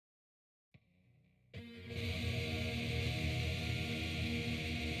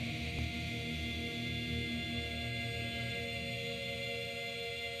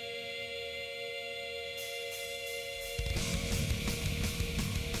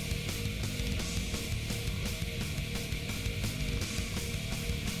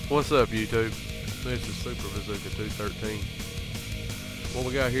What's up, YouTube? This is Super Bazooka 213. What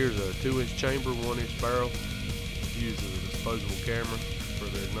we got here is a 2-inch chamber, 1-inch barrel. Uses a disposable camera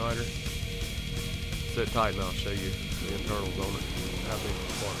for the igniter. Set tight and I'll show you the internals on it. How big the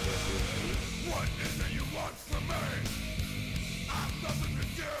spark gap is. What is it you want from me? I've nothing to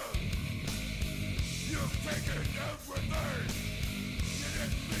give. You've taken everything. You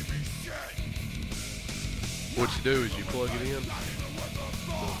didn't leave me shit. What you do is you plug it in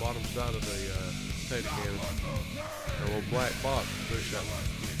to the bottom side of the potato cannon. A little black box, push that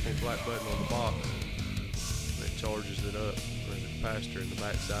little black button on the box. It charges it up. There's a capacitor in the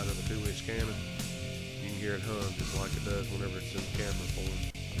back side of the 2-inch cannon. You can hear it hum just like it does whenever it's in the camera for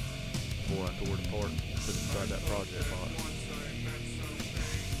us. Before I tore it apart, put it inside that project box.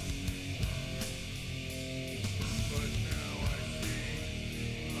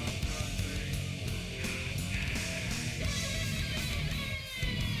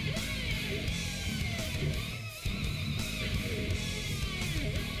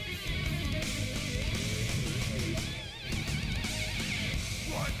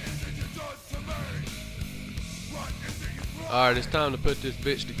 Alright, it's time to put this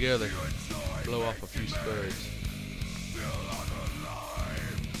bitch together. Blow off a few spuds.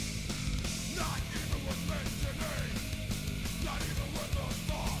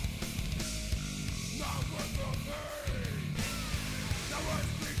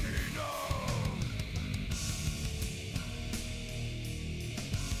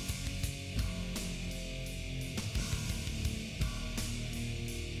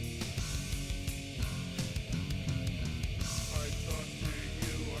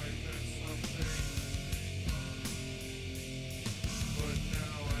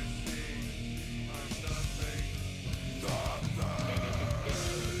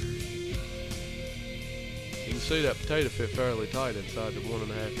 You can see that potato fit fairly tight inside the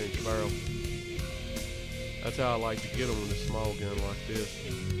 1.5-inch barrel. That's how I like to get them with a small gun like this.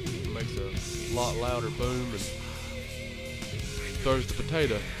 It makes a lot louder boom and throws the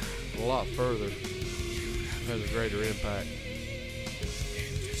potato a lot further. It has a greater impact.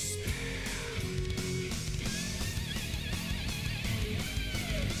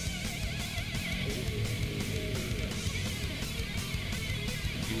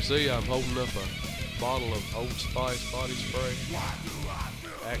 You can see I'm holding up a bottle of Old Spice body spray.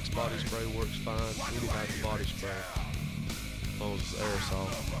 Axe body spray works fine. Any type of body spray, as long as it's aerosol.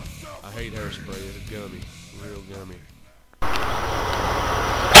 I hate hairspray. It's gummy, real gummy.